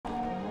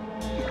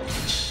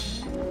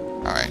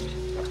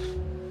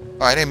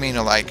Oh, I didn't mean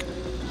to, like,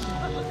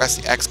 press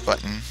the X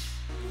button.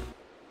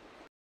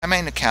 I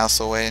meant to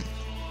cancel it.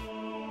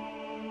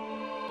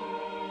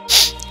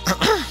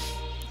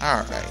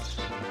 Alright.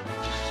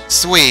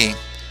 Sweet.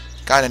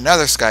 Got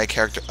another Sky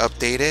character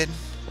updated.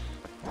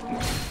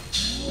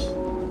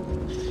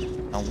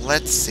 Now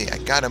let's see. I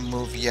gotta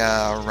move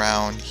ya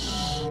around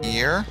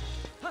here.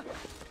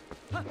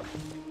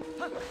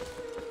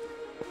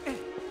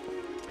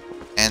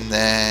 And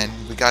then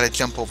we gotta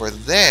jump over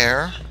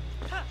there.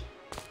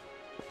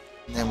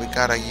 And then we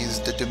gotta use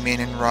the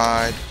Dominion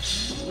Rod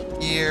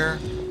here.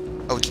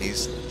 Oh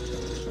jeez.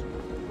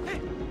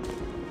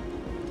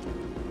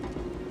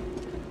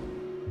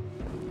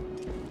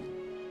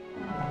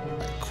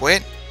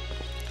 Quit.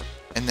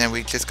 And then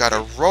we just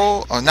gotta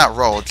roll. Oh, not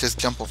roll. Just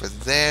jump over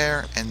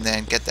there and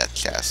then get that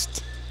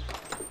chest.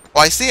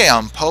 Well, I see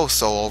a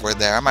post over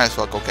there. I might as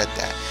well go get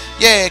that.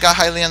 Yay! I got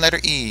highly on letter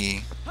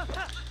E.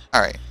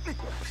 Alright.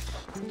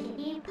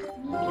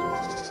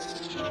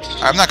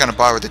 I'm not gonna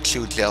bother with the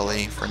chew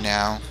jelly for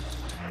now.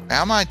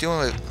 How am I doing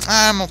with...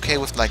 I'm okay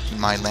with, like,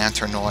 my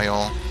lantern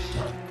oil.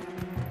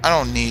 I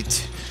don't need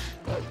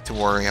to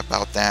worry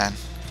about that.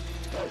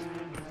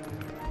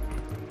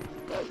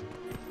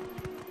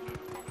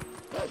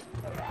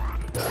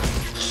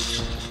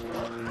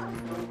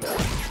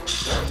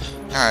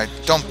 Alright,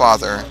 don't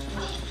bother.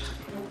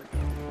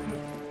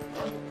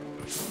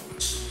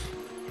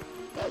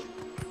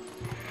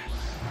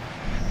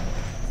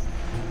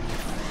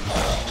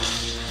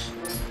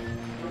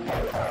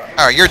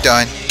 Alright, you're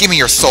done. Give me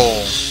your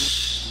soul.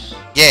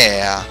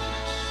 Yeah.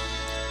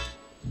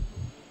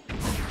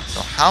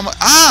 So how much...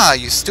 Ah,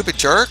 you stupid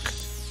jerk.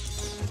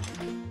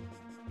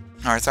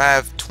 Alright, so I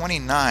have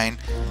 29.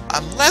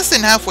 I'm less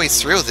than halfway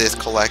through this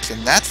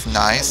collection. That's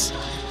nice.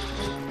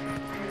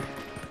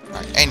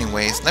 Alright,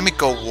 anyways, let me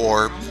go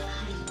warp.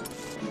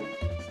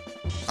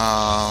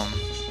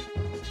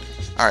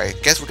 Alright,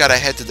 guess we gotta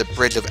head to the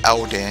Bridge of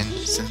Eldin,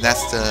 since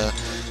that's the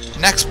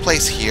next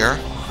place here.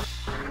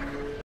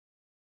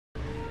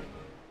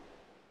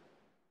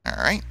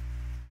 Alright.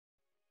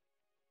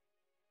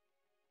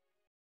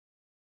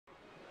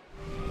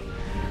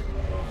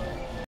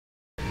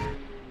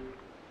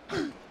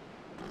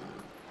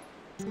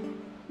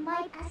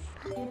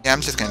 Yeah,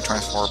 I'm just gonna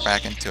transform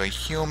back into a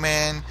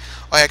human.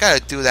 Oh, yeah, I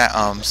gotta do that,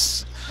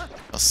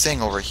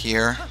 thing over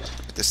here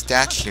with the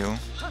statue.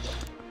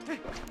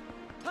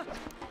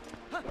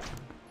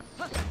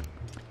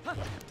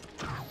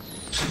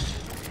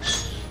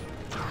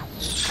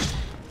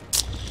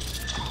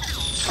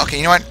 Okay,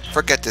 you know what?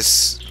 Forget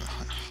this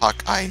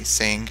Hawkeye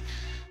thing.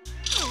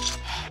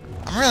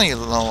 I'm really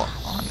low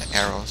on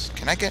arrows.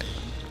 Can I get...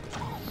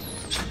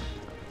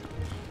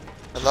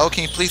 Hello?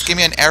 Can you please give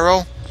me an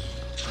arrow?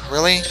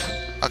 Really?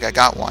 Okay, I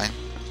got one.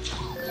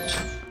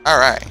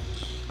 Alright.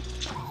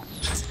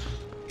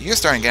 You're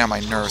starting to get on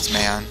my nerves,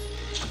 man.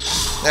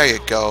 There you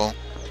go.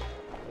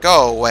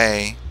 Go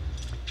away.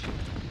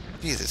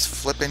 Jesus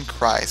flippin'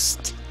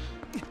 Christ.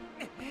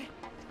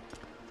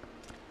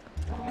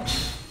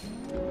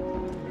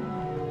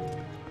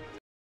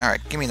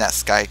 Alright, give me that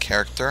Sky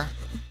character.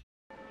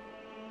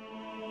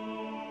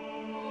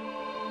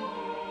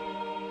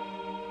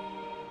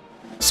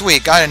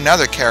 Sweet, got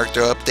another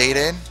character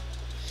updated.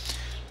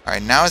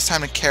 Alright, now it's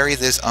time to carry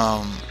this,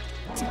 oh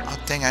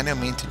dang, I didn't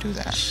mean to do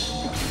that.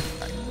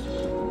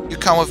 Right. You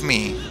come with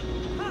me.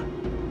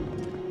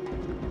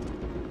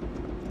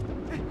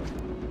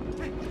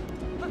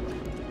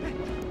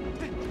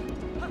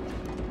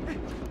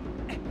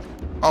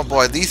 Oh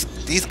boy, these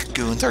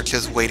goons are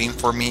just waiting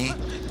for me.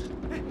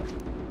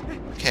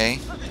 Okay.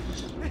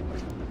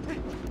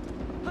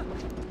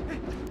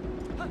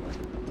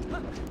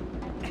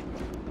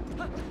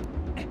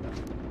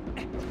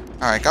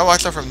 Alright, gotta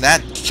watch out from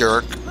that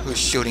jerk who's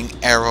shooting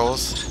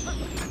arrows.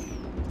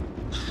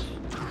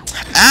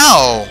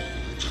 Ow!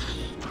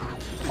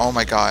 Oh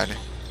my god.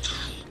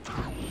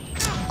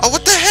 Oh,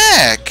 what the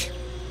heck?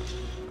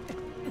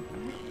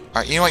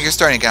 Alright, you know what? You're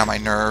starting to get on my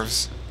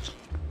nerves.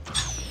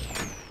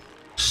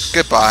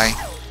 Goodbye.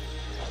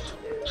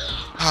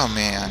 Oh,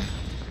 man.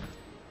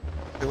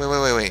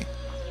 Wait.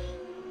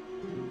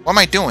 What am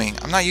I doing?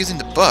 I'm not using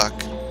the book.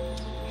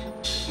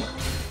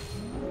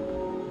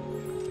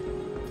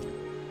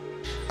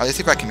 Let's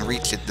see if I can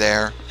reach it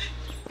there.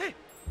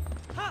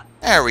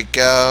 There we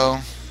go.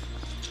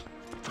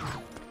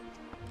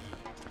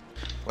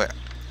 Wait.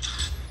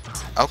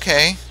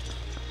 Okay.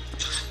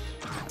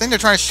 I think they're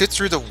trying to shoot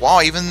through the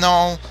wall even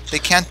though they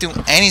can't do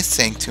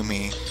anything to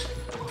me.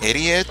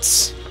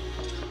 Idiots.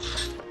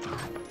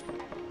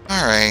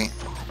 Alright.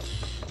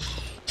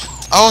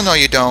 Oh, no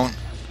you don't.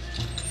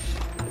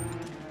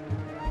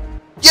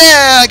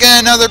 Yeah! I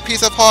got another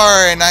piece of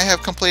heart and I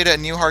have completed a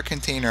new heart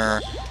container.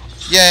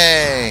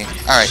 Yay!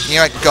 Alright, you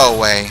know what? Go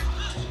away.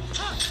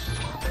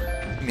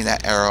 Give me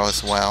that arrow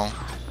as well.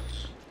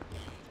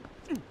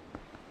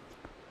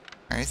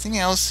 Anything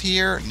else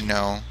here?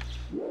 No.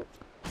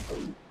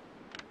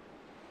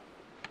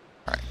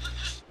 Alright.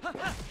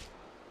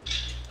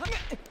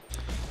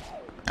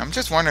 I'm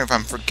just wondering if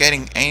I'm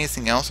forgetting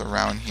anything else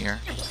around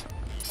here.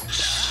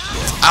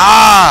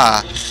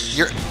 Ah!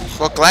 You're...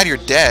 Well, glad you're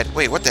dead.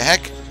 Wait, what the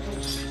heck?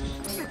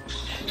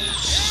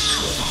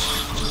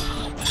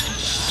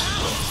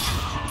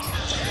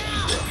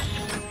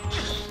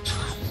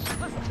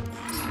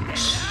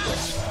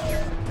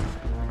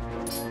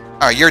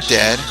 Alright, you're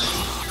dead.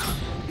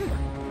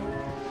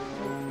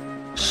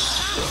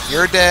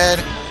 You're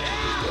dead.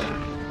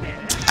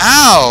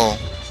 Ow!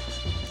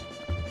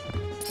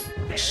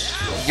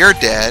 You're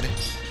dead.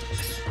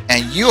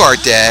 And you are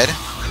dead.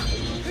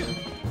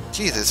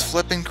 Jesus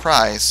flipping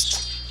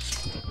Christ.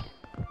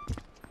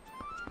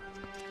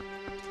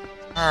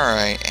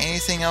 Alright,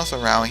 anything else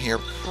around here?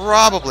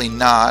 Probably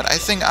not. I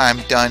think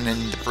I'm done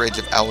in the Bridge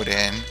of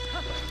Eldin.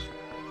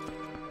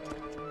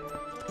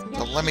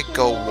 So let me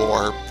go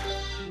warp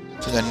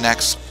to the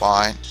next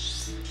spot.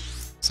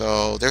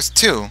 So there's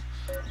two.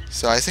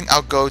 So I think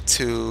I'll go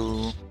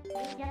to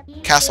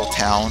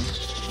Castletown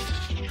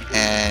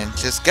and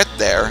just get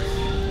there.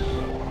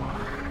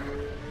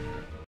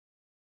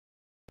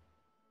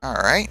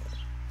 Alright.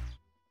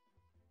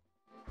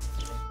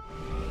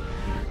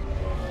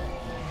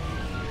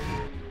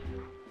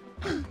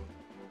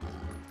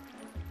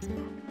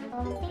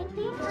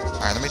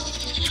 Alright, let me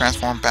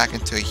transform back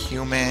into a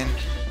human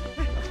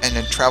and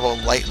then travel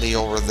lightly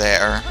over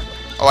there.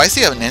 Oh, I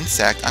see an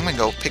insect. I'm gonna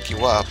go pick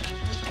you up.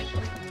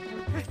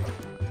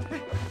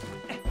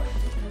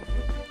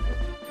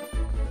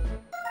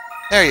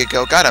 There you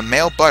go, got a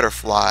male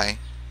butterfly.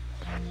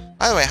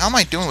 By the way, how am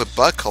I doing with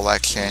bug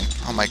collection?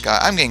 Oh my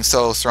god, I'm getting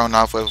so thrown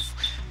off with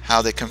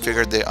how they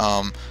configured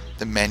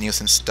the menus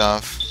and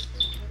stuff.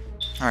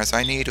 Alright, so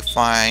I need to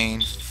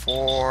find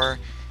 4,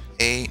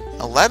 8,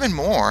 11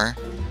 more.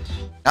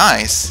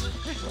 Nice.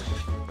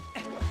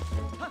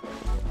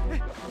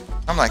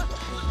 I'm like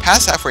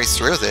past halfway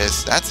through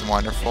this. That's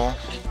wonderful.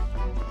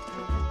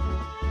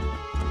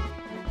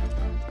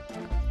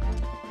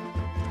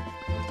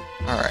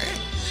 Alright.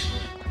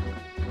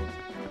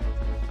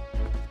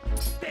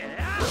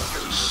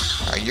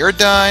 Alright, you're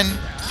done.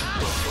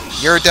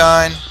 You're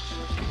done.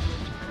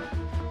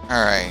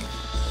 Alright.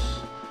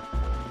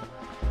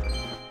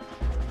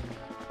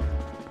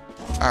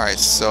 Alright,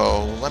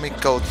 so let me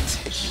go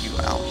take you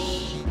out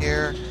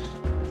here.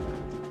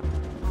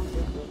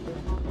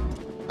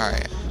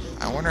 Alright,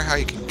 I wonder how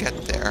you can get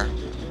there.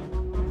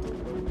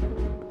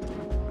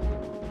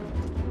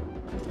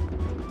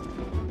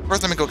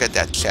 First, let me go get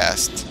that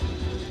chest.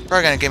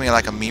 Probably gonna give me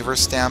like a Meaver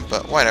stamp,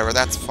 but whatever,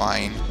 that's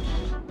fine.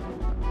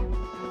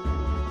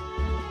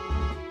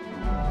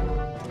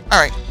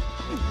 Alright.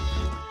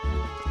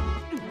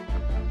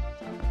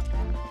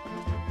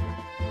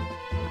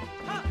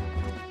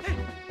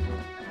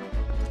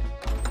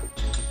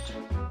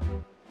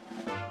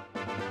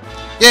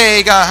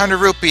 Yay, got 100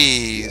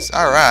 rupees!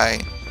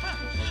 Alright.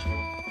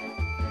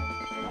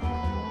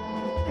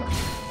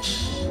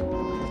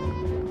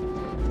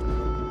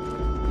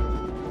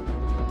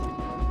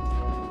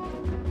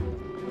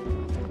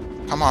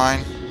 Come on.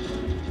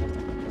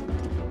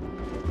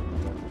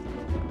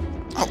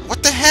 Oh,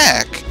 what the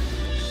heck?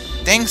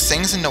 Dang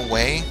thing's in the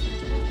way.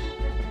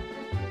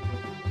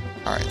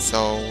 Alright,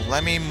 so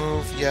let me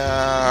move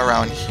ya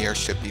around here.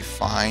 Should be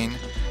fine.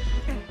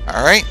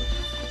 Alright.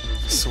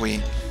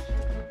 Sweet.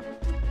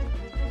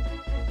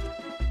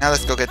 Now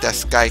let's go get that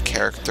sky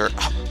character.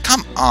 Oh,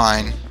 come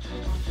on!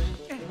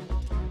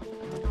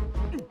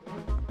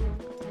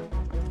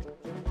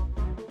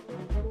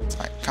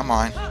 Alright, come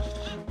on.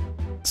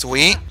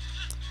 Sweet.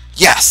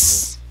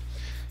 Yes!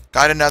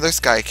 Got another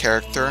sky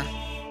character.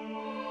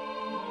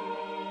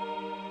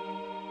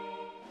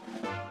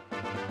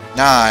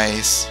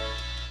 Nice.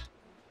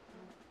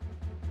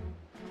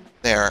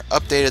 There,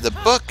 updated the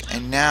book,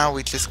 and now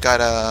we just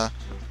gotta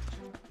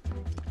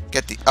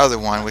get the other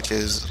one, which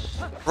is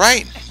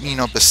right, you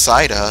know,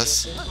 beside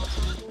us.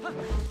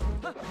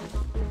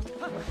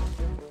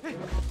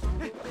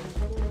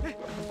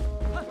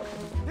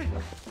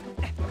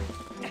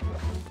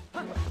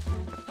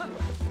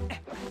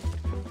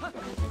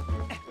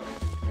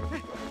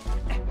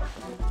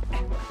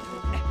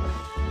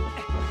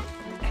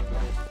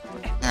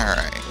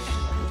 Alright.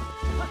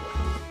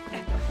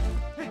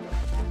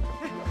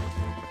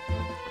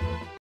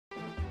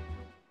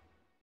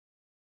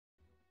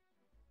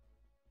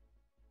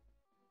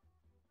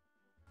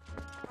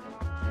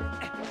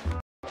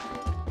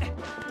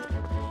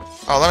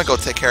 Oh, let me go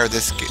take care of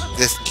this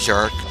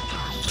jerk.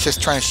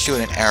 Just trying to shoot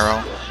an arrow.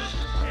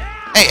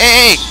 Hey,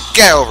 hey, hey!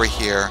 Get over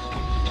here!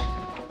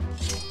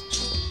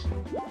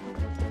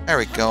 There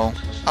we go.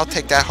 I'll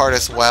take that heart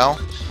as well,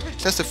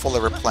 just to fully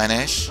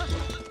replenish.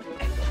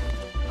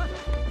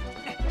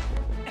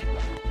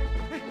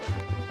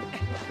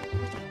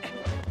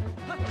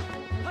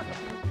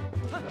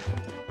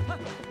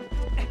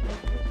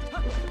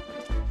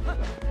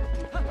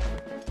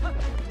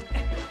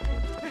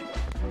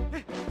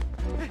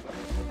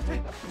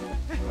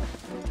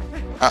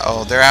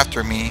 Uh-oh, they're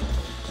after me.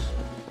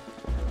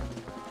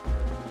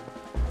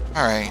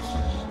 Alright.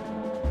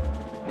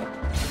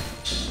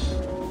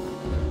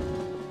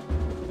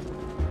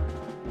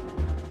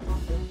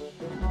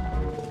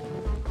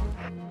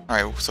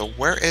 Alright, so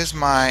where is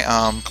my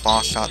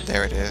claw shot?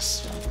 There it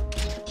is.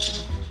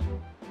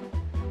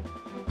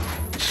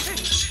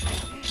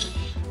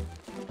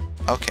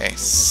 Okay,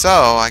 so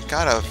I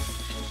gotta...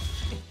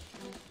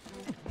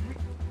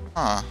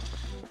 Huh.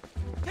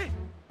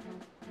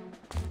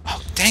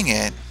 Oh, dang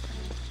it.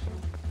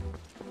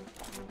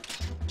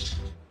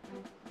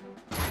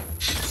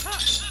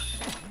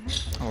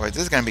 Alright,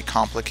 this is gonna be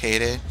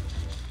complicated.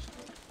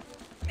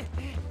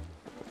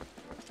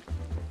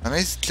 Let me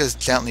just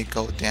gently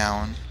go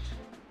down.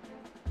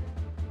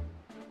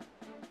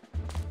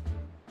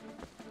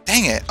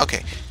 Dang it!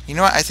 Okay, you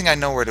know what? I think I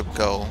know where to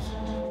go.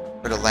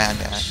 Where to land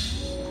at.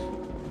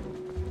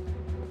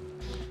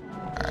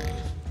 Alright.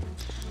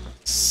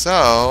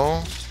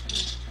 So...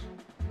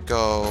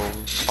 Go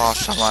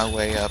cross on my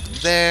way up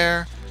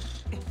there.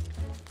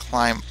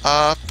 Climb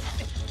up.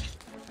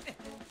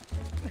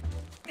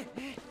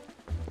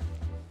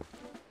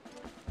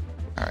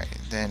 Alright,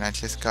 then I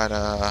just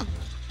gotta...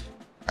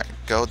 Alright,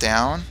 go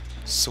down.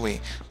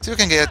 Sweet. See if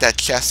we can get at that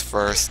chest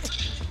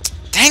first.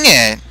 Dang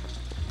it!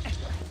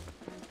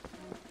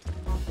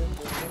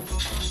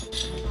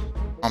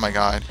 Oh my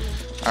god.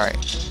 Alright.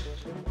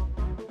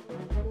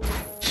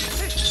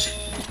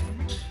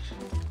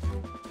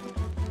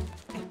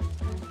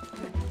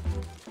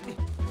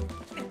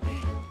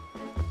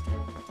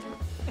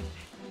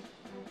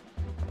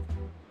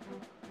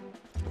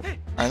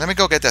 Alright, let me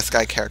go get that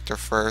sky character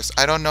first.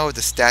 I don't know if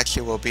the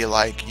statue will be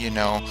like, you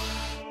know,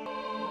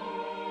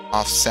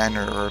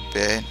 off-center or a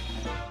bit.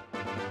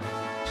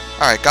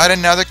 Alright, got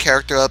another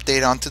character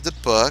update onto the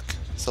book,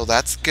 so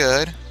that's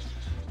good.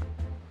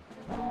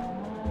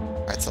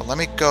 Alright, so let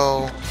me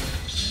go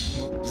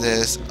move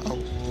this a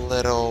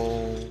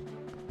little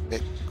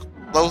bit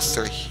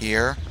closer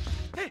here.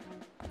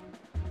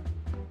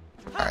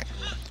 Alright,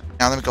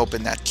 now let me go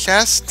open that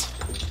chest.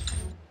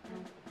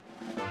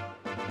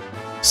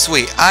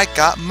 Sweet, I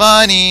got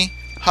money!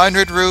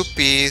 100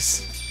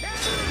 rupees!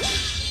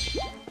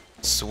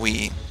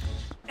 Sweet.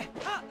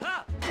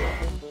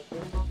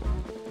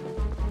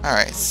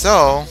 Alright,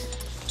 so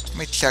let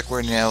me check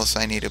where else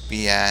I need to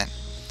be at.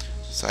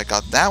 So I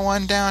got that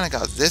one down, I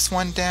got this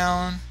one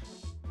down.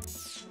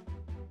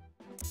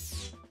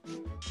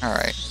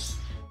 Alright.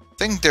 I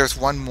think there's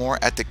one more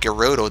at the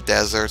Gerudo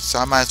Desert, so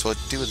I might as well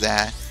do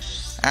that.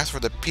 As for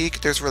the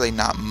peak, there's really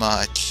not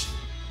much.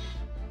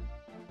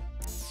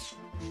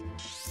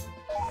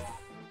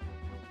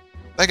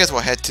 I guess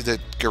we'll head to the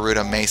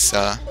Gerudo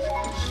Mesa,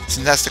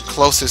 since that's the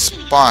closest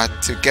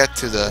spot to get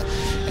to the,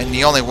 and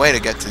the only way to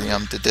get to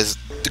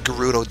the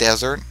Gerudo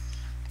Desert,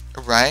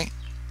 right?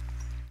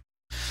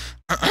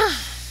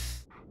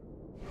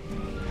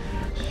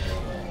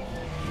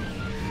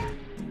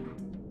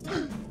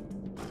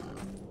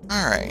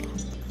 Alright.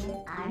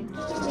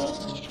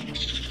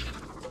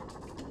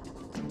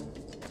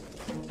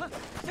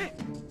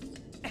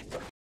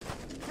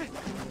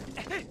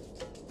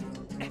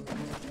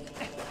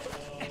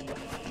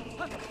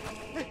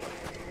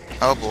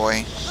 Oh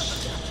boy.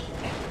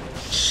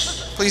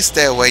 Please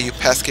stay away, you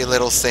pesky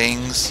little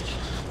things.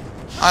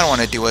 I don't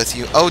want to deal with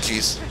you. Oh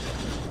jeez.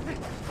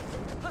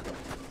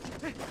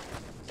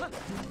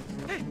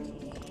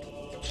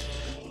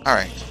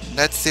 Alright,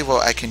 let's see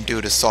what I can do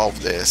to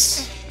solve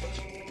this.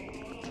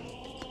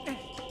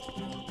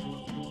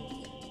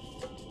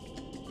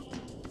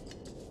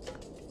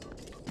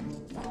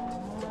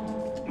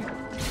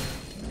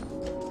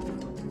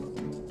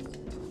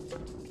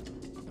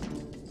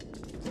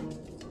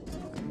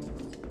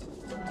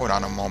 Hold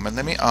on a moment,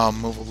 let me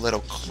move a little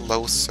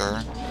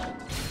closer.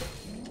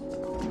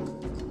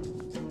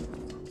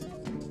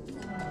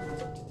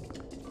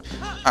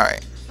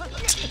 Alright.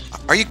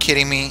 Are you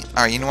kidding me?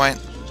 Alright, you know what?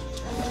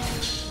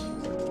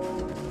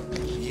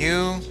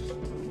 You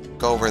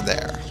go over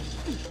there.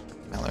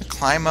 Now let me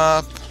climb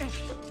up.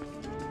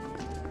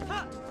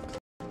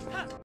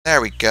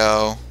 There we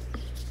go.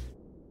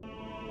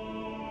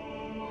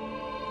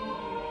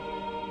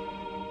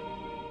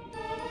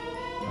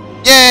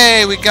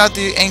 Yay! We got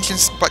the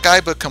ancient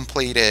guidebook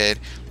completed.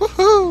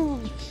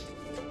 Woohoo!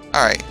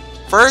 Alright.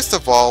 First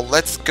of all,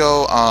 let's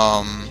go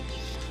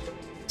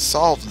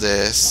solve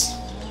this.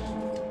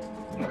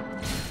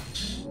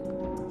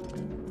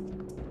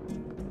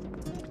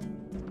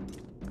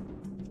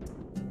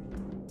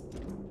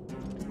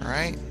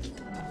 Alright.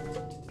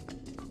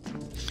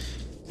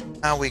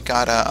 Now we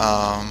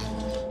gotta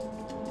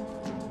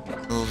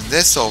move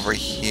this over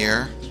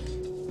here.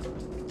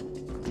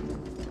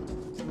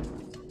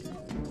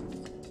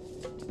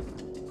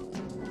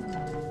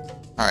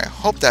 Alright,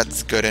 hope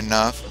that's good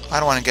enough. I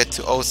don't want to get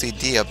too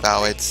OCD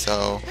about it,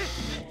 so...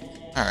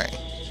 Alright.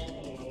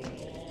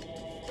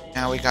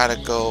 Now we gotta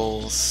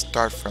go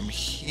start from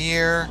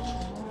here.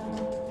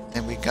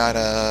 And we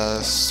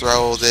gotta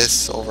throw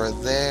this over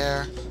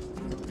there.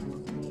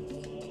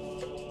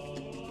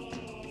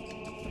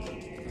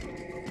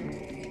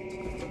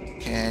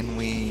 Can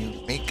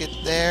we make it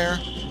there?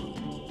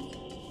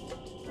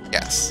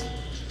 Yes.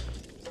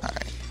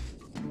 Alright.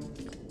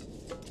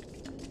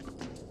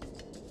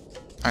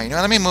 Alright, you know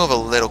what? Let me move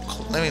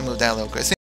that a little bit.